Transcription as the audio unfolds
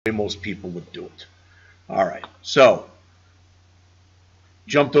way most people would do it. All right, so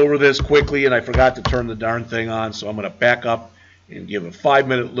jumped over this quickly, and I forgot to turn the darn thing on, so I'm going to back up and give a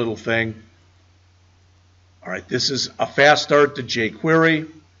 5-minute little thing. All right, this is a fast start to jQuery.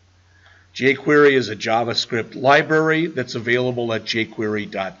 jQuery is a JavaScript library that's available at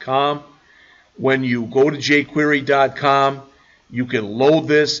jQuery.com. When you go to jQuery.com, you can load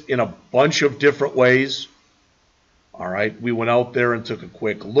this in a bunch of different ways. All right, we went out there and took a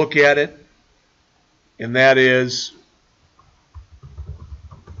quick look at it, and that is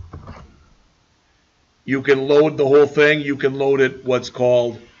you can load the whole thing. You can load it what's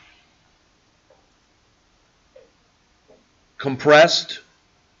called compressed,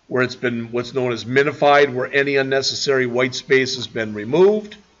 where it's been what's known as minified, where any unnecessary white space has been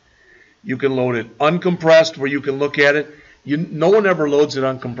removed. You can load it uncompressed, where you can look at it. No one ever loads it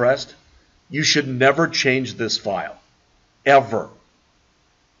uncompressed. You should never change this file, ever.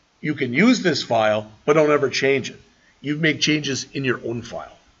 You can use this file, but don't ever change it. You make changes in your own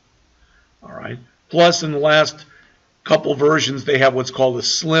file. All right. Plus, in the last couple versions, they have what's called a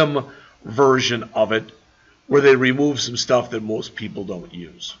slim version of it, where they remove some stuff that most people don't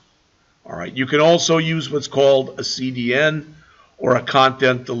use. All right. You can also use what's called a CDN or a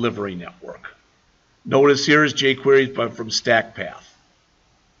content delivery network. Notice here is jQuery, but from StackPath.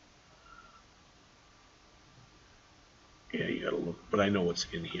 Yeah, you gotta look, but I know what's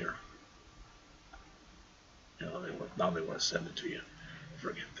in here. Now they want to send it to you.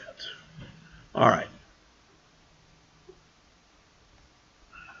 Forget that. All right.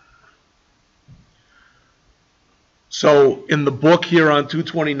 So in the book here on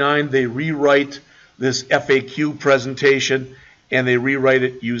 229, they rewrite this FAQ presentation, and they rewrite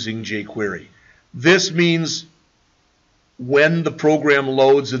it using jQuery. This means when the program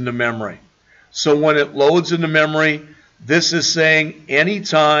loads into memory. So when it loads into memory, this is saying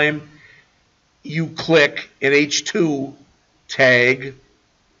anytime you click an H2 tag,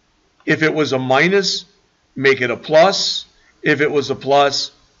 if it was a minus, make it a plus. If it was a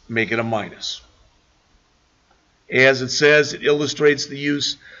plus, make it a minus. As it says, it illustrates the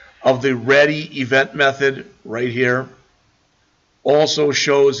use of the ready event method right here. Also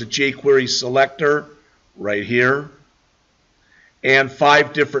shows a jQuery selector right here. And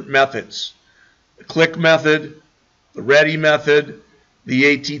 5 different methods. The click method, the ready method, the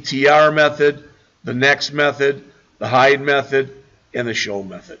ATTR method, the next method, the hide method, and the show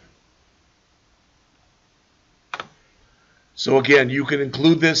method. So again, you can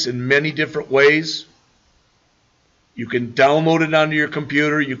include this in many different ways. You can download it onto your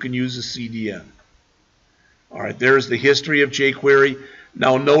computer. You can use a CDN. All right, there's the history of jQuery.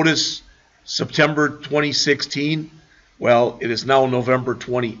 Now notice September 2016. Well, it is now November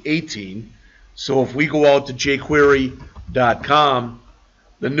 2018. So if we go out to jQuery.com,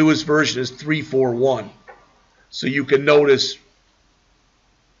 the newest version is 3.4.1. So you can notice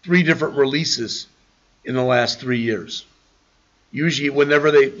 3 different releases in the last 3 years. Usually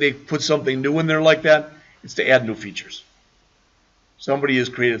whenever they put something new in there like that, it's to add new features. Somebody has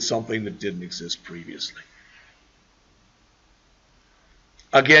created something that didn't exist previously.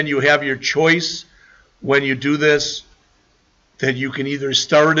 Again, you have your choice when you do this, that you can either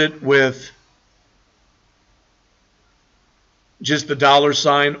start it with just the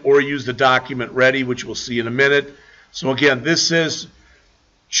 $sign or use the document ready, which we'll see in a minute. So again, this says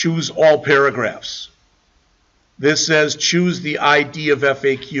choose all paragraphs. This says choose the ID of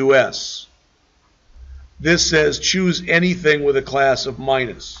FAQs. This says choose anything with a class of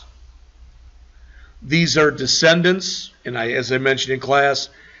minus. These are descendants, and as I mentioned in class,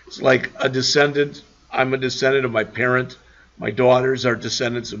 it's like a descendant. I'm a descendant of my parent. My daughters are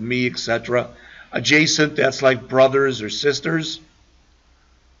descendants of me, etc. Adjacent, that's like brothers or sisters.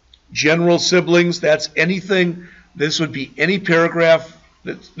 General siblings, that's anything. This would be any paragraph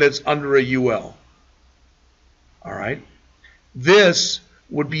that's under a UL. All right. This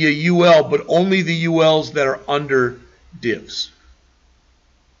would be a UL, but only the ULs that are under divs.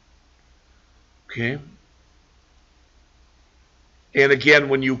 Okay. And again,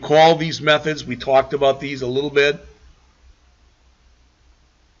 when you call these methods, we talked about these a little bit.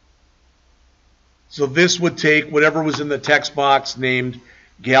 So this would take whatever was in the text box named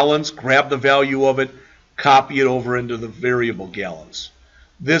gallons, grab the value of it, copy it over into the variable gallons.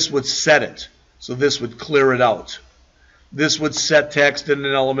 This would set it. So this would clear it out. This would set text in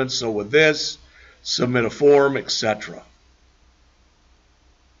an element. So with this, submit a form, etc.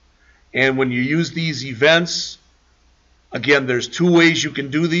 And when you use these events, again, there's 2 ways you can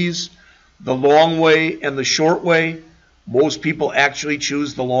do these, the long way and the short way. Most people actually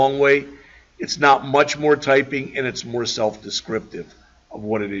choose the long way. It's not much more typing, and it's more self-descriptive of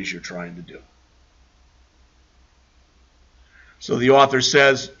what it is you're trying to do. So the author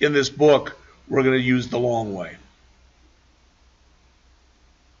says, in this book, we're going to use the long way.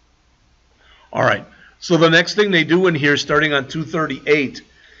 All right, so the next thing they do in here, starting on 238,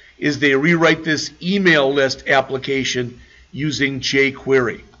 is they rewrite this email list application using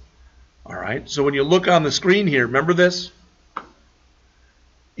jQuery. All right, so when you look on the screen here, remember this?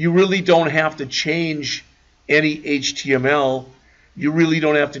 You really don't have to change any HTML. You really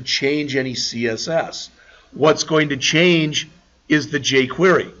don't have to change any CSS. What's going to change is the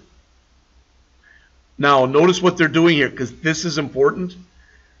jQuery. Now, notice what they're doing here, because this is important.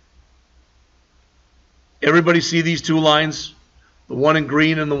 Everybody see these two lines? The one in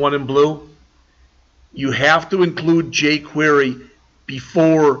green and the one in blue? You have to include jQuery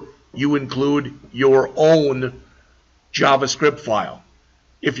before you include your own JavaScript file.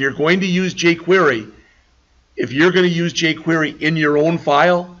 If you're going to use jQuery, if you're going to use jQuery in your own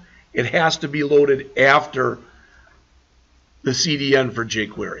file, it has to be loaded after the CDN for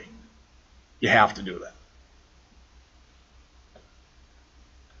jQuery. You have to do that.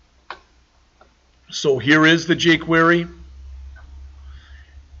 So here is the jQuery.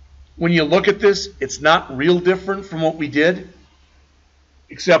 When you look at this, it's not real different from what we did,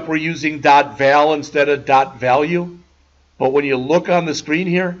 except we're using .val instead of .value. But when you look on the screen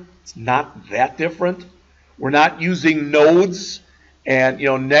here, it's not that different. We're not using nodes and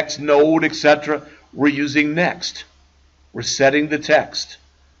next node, etc. We're using next. We're setting the text.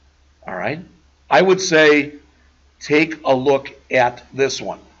 All right. I would say take a look at this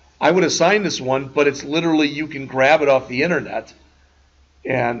one. I would assign this one, but it's literally you can grab it off the internet,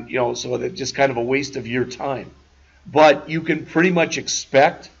 and so that's just kind of a waste of your time. But you can pretty much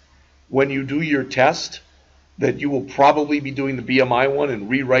expect when you do your test that you will probably be doing the BMI one and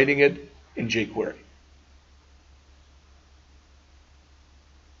rewriting it in jQuery.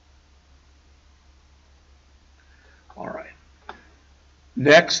 All right.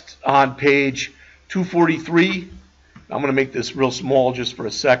 Next on page 243, I'm going to make this real small just for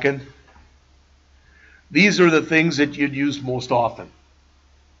a second. These are the things that you'd use most often.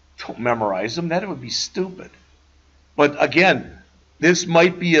 Don't memorize them. That would be stupid. But again, this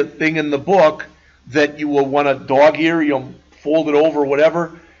might be a thing in the book that you will want to dog ear, fold it over,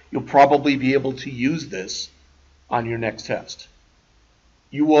 whatever. You'll probably be able to use this on your next test.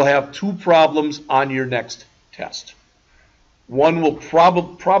 You will have two problems on your next test. One will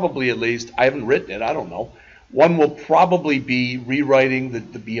probably at least, I haven't written it, I don't know. One will probably be rewriting the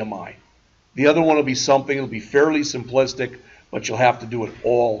BMI. The other one will be something, it'll be fairly simplistic, but you'll have to do it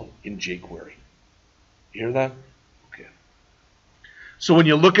all in jQuery. You hear that? Okay. So when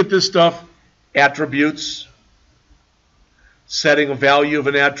you look at this stuff, attributes, setting a value of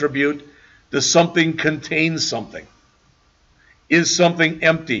an attribute, does something contain something? Is something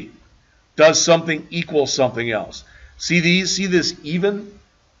empty? Does something equal something else? See these? See this even?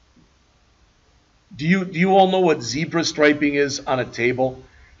 Do you all know what zebra striping is on a table?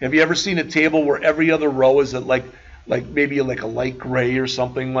 Have you ever seen a table where every other row is like maybe like a light gray or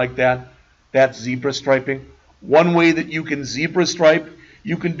something like that? That's zebra striping. One way that you can zebra stripe,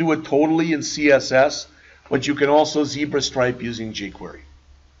 you can do it totally in CSS, but you can also zebra stripe using jQuery.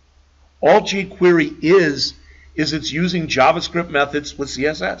 All jQuery is it's using JavaScript methods with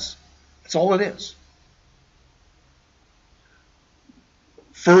CSS. That's all it is.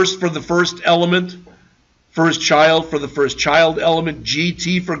 First for the first element, first child for the first child element,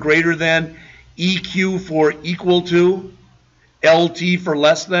 GT for greater than, EQ for equal to, LT for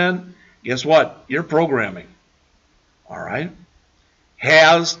less than. Guess what? You're programming. All right.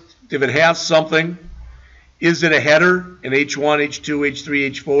 Has, if it has something, is it a header, an H1, H2,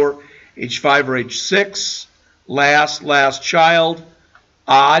 H3, H4, H5, or H6? Last child,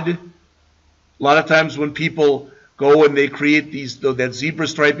 odd. A lot of times when people go and they create that zebra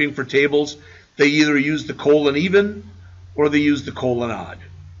striping for tables, they either use the colon even or they use the colon odd.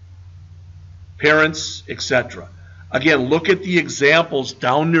 Parents, etc. Again, look at the examples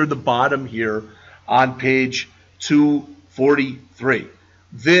down near the bottom here on page 243.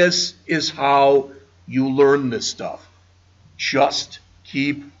 This is how you learn this stuff. Just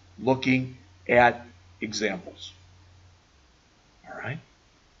keep looking at examples. All right?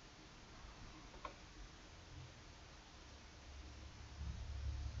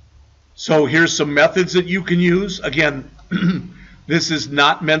 So here's some methods that you can use. Again, this is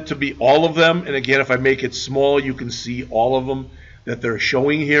not meant to be all of them. And again, if I make it small, you can see all of them that they're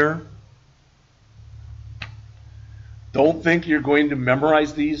showing here. Don't think you're going to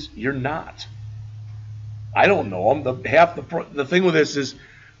memorize these. You're not. I don't know them. The thing with this is,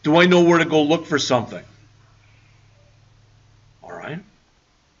 do I know where to go look for something? All right.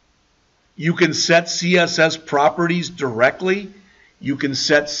 You can set CSS properties directly. You can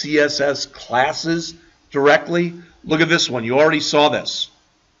set CSS classes directly. Look at this one. You already saw this.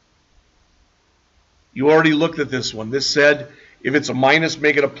 You already looked at this one. This said, if it's a minus,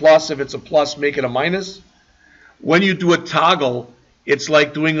 make it a plus. If it's a plus, make it a minus. When you do a toggle, it's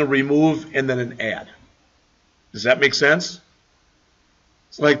like doing a remove and then an add. Does that make sense?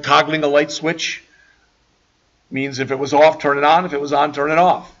 It's like toggling a light switch. Means if it was off, turn it on. If it was on, turn it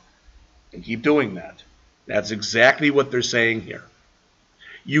off. And keep doing that. That's exactly what they're saying here.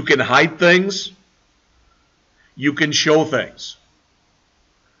 You can hide things. You can show things.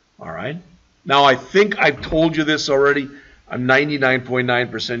 All right? Now, I think I've told you this already. I'm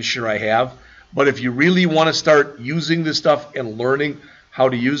 99.9% sure I have. But if you really want to start using this stuff and learning how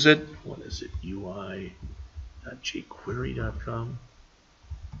to use it, what is it? UI.jQuery.com.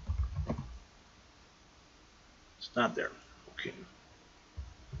 It's not there. Okay.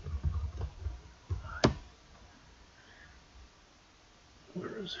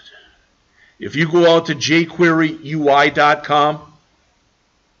 Where is it? If you go out to jQueryUI.com,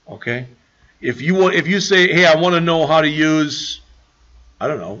 okay, if you say, hey, I want to know how to use, I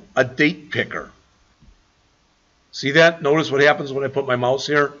don't know, a date picker. See that? Notice what happens when I put my mouse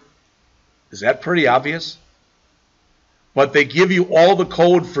here? Is that pretty obvious? But they give you all the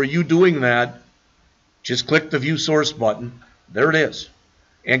code for you doing that. Just click the View Source button. There it is.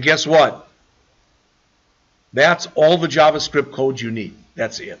 And guess what? That's all the JavaScript code you need.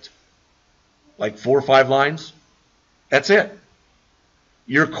 That's it. Like 4 or 5 lines. That's it.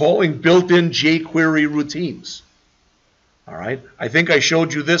 You're calling built-in jQuery routines. All right. I think I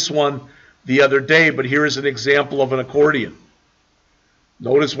showed you this one the other day, but here is an example of an accordion.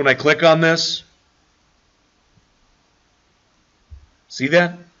 Notice when I click on this. See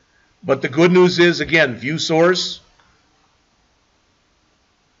that? But the good news is, again, View Source.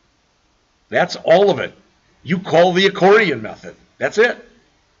 That's all of it. You call the accordion method. That's it.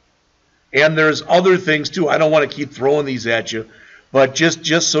 And there's other things too. I don't want to keep throwing these at you, but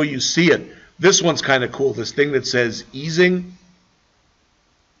just so you see it. This one's kind of cool. This thing that says easing.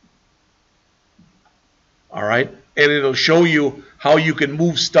 All right. And it'll show you how you can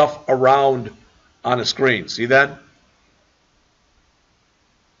move stuff around on a screen. See that?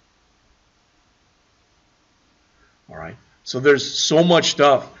 All right. So there's so much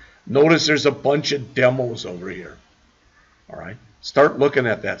stuff. Notice there's a bunch of demos over here. All right. Start looking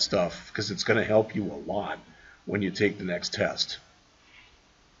at that stuff because it's going to help you a lot when you take the next test.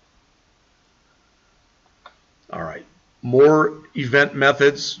 All right. More event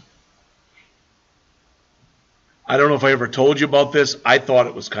methods. I don't know if I ever told you about this. I thought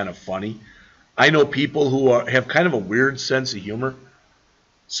it was kind of funny. I know people who have kind of a weird sense of humor.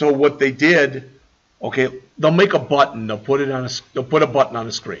 So what they did, okay, they'll make a button. They'll put a button on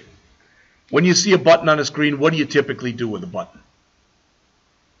a screen. When you see a button on a screen, what do you typically do with a button?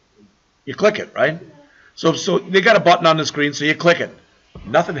 You click it, right? So they got a button on the screen, so you click it.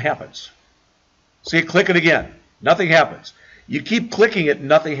 Nothing happens. So you click it again. Nothing happens. You keep clicking it,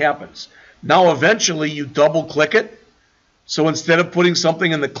 nothing happens. Now eventually you double click it. So instead of putting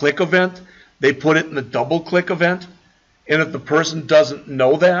something in the click event, they put it in the double click event. And if the person doesn't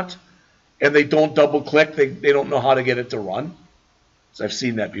know that, and they don't double click, they don't know how to get it to run. So I've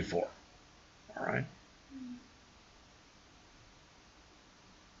seen that before. All right.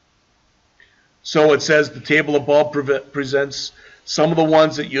 So it says the table above presents some of the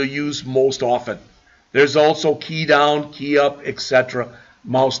ones that you'll use most often. There's also key down, key up, etc.,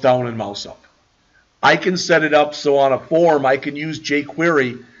 mouse down and mouse up. I can set it up so on a form I can use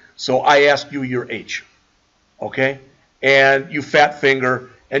jQuery, so I ask you your H, okay? And you fat finger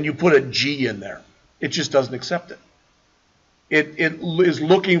and you put a G in there. It just doesn't accept it. It is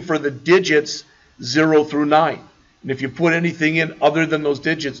looking for the digits 0 through 9. And if you put anything in other than those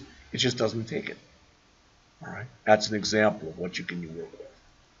digits, it just doesn't take it. All right. That's an example of what you can work with.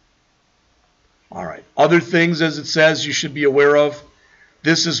 All right. Other things, as it says, you should be aware of.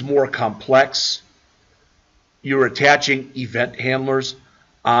 This is more complex. You're attaching event handlers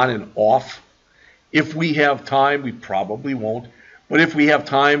on and off. If we have time, we probably won't. But if we have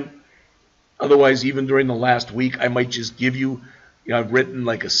time, otherwise, even during the last week, I might just give you, I've written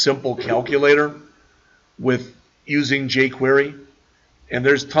like a simple calculator with using jQuery. And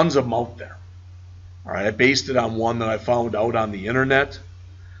there's tons of them out there. All right, I based it on one that I found out on the internet.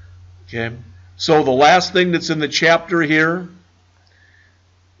 Okay, so the last thing that's in the chapter here,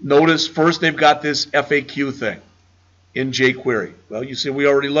 notice first they've got this FAQ thing in jQuery. Well, you see, we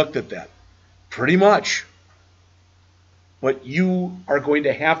already looked at that. Pretty much. But you are going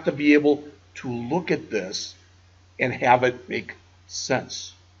to have to be able to look at this and have it make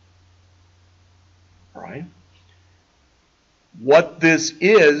sense. All right. What this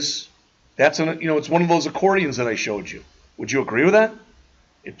is, it's one of those accordions that I showed you. Would you agree with that?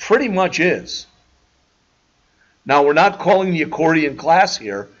 It pretty much is. Now, we're not calling the accordion class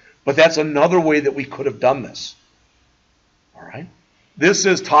here, but that's another way that we could have done this. All right. This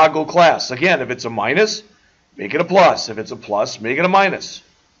is toggle class. Again, if it's a minus, make it a plus. If it's a plus, make it a minus.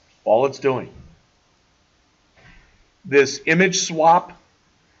 All it's doing. This image swap,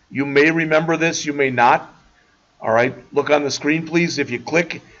 you may remember this, you may not. All right, look on the screen, please. If you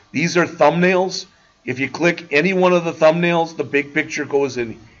click, these are thumbnails. If you click any one of the thumbnails, the big picture goes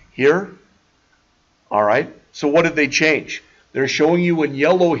in here. All right, so what did they change? They're showing you in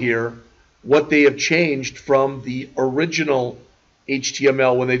yellow here what they have changed from the original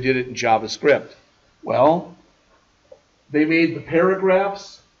HTML when they did it in JavaScript. Well, they made the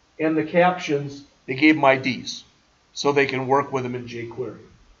paragraphs and the captions, they gave them IDs so they can work with them in jQuery.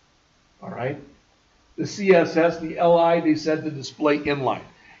 All right. The CSS, the LI, they said to display inline.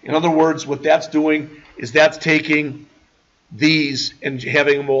 In other words, what that's doing is that's taking these and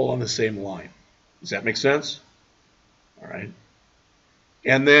having them all on the same line. Does that make sense? All right.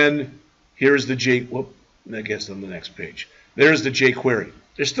 And then here's the I guess on the next page. There's the jQuery.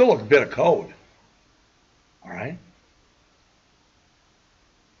 There's still a bit of code. All right.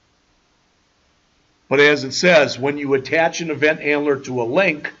 But as it says, when you attach an event handler to a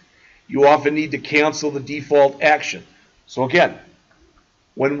link, you often need to cancel the default action. So again,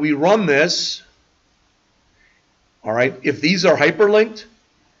 when we run this, all right, if these are hyperlinked,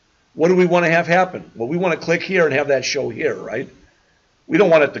 what do we want to have happen? Well, we want to click here and have that show here, right? We don't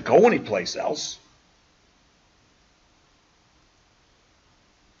want it to go anyplace else.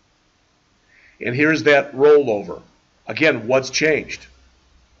 And here's that rollover. Again, what's changed?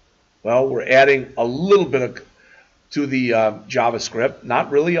 Well, we're adding a little bit to the JavaScript,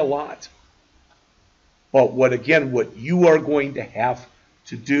 not really a lot. But what you are going to have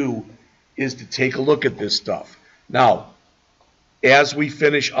to do is to take a look at this stuff. Now, as we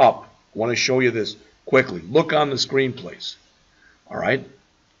finish up, I want to show you this quickly. Look on the screen, please. All right?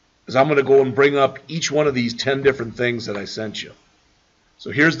 Because I'm going to go and bring up each one of these 10 different things that I sent you.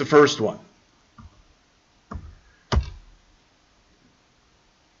 So here's the first one.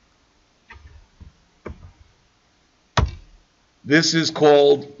 This is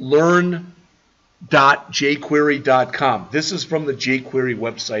called learn.jquery.com. This is from the jQuery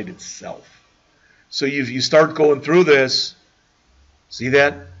website itself. So you start going through this, see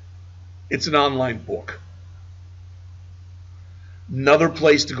that? It's an online book. Another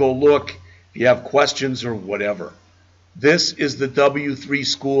place to go look if you have questions or whatever. This is the W3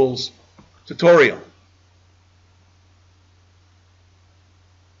 Schools tutorial.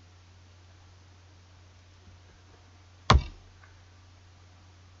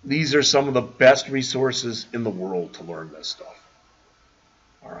 These are some of the best resources in the world to learn this stuff.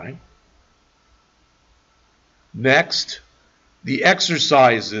 All right. Next, the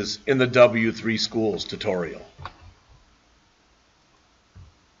exercises in the W3 Schools tutorial.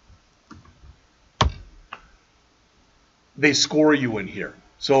 They score you in here.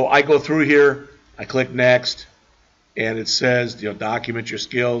 So I go through here, I click next, and it says, document your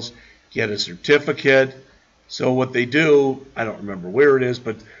skills, get a certificate. So what they do, I don't remember where it is,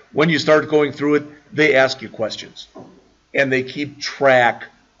 but when you start going through it, they ask you questions. And they keep track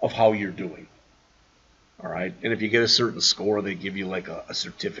of how you're doing. All right? And if you get a certain score, they give you like a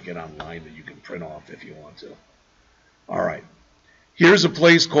certificate online that you can print off if you want to. All right. Here's a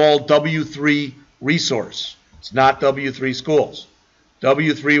place called W3 Resource. It's not W3 Schools.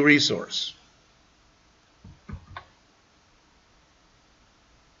 W3 Resource.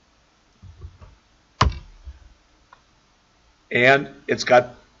 And it's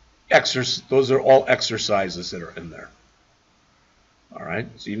got those are all exercises that are in there. All right,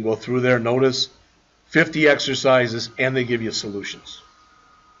 so you can go through there. Notice 50 exercises, and they give you solutions.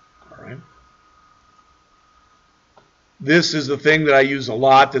 All right. This is the thing that I use a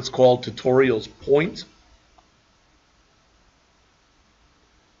lot that's called Tutorials Point.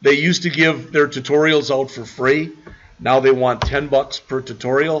 They used to give their tutorials out for free. Now they want $10 per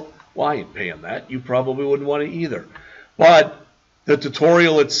tutorial. Well, I ain't paying that. You probably wouldn't want it either. But the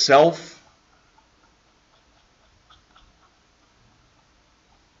tutorial itself,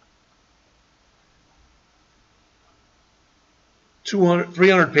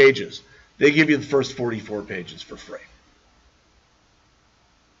 $300 pages. They give you the first 44 pages for free.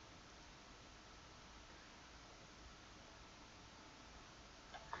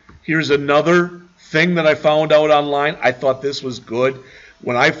 Here's another thing that I found out online. I thought this was good.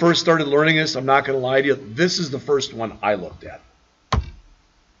 When I first started learning this, I'm not going to lie to you, this is the first one I looked at.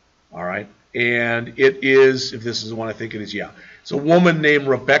 All right. right? And it is, if this is the one I think it is, yeah. It's a woman named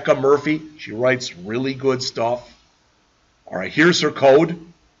Rebecca Murphy. She writes really good stuff. All right, here's her code.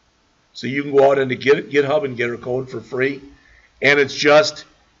 So you can go out into GitHub and get her code for free. And it's just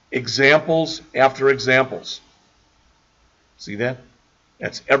examples after examples. See that?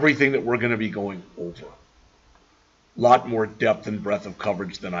 That's everything that we're going to be going over. A lot more depth and breadth of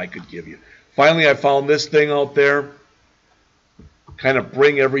coverage than I could give you. Finally, I found this thing out there. Kind of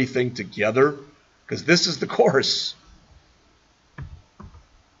bring everything together, because this is the course.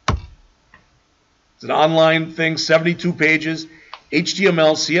 It's an online thing, 72 pages,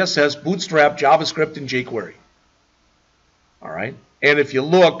 HTML, CSS, Bootstrap, JavaScript, and jQuery. All right? And if you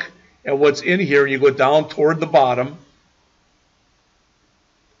look at what's in here, you go down toward the bottom,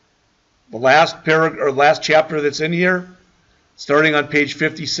 the last chapter that's in here, starting on page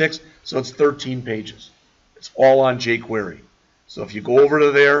 56, so it's 13 pages. It's all on jQuery. So if you go over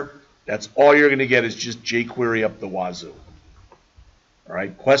to there, that's all you're going to get is just jQuery up the wazoo. All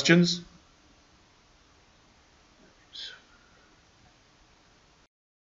right, questions?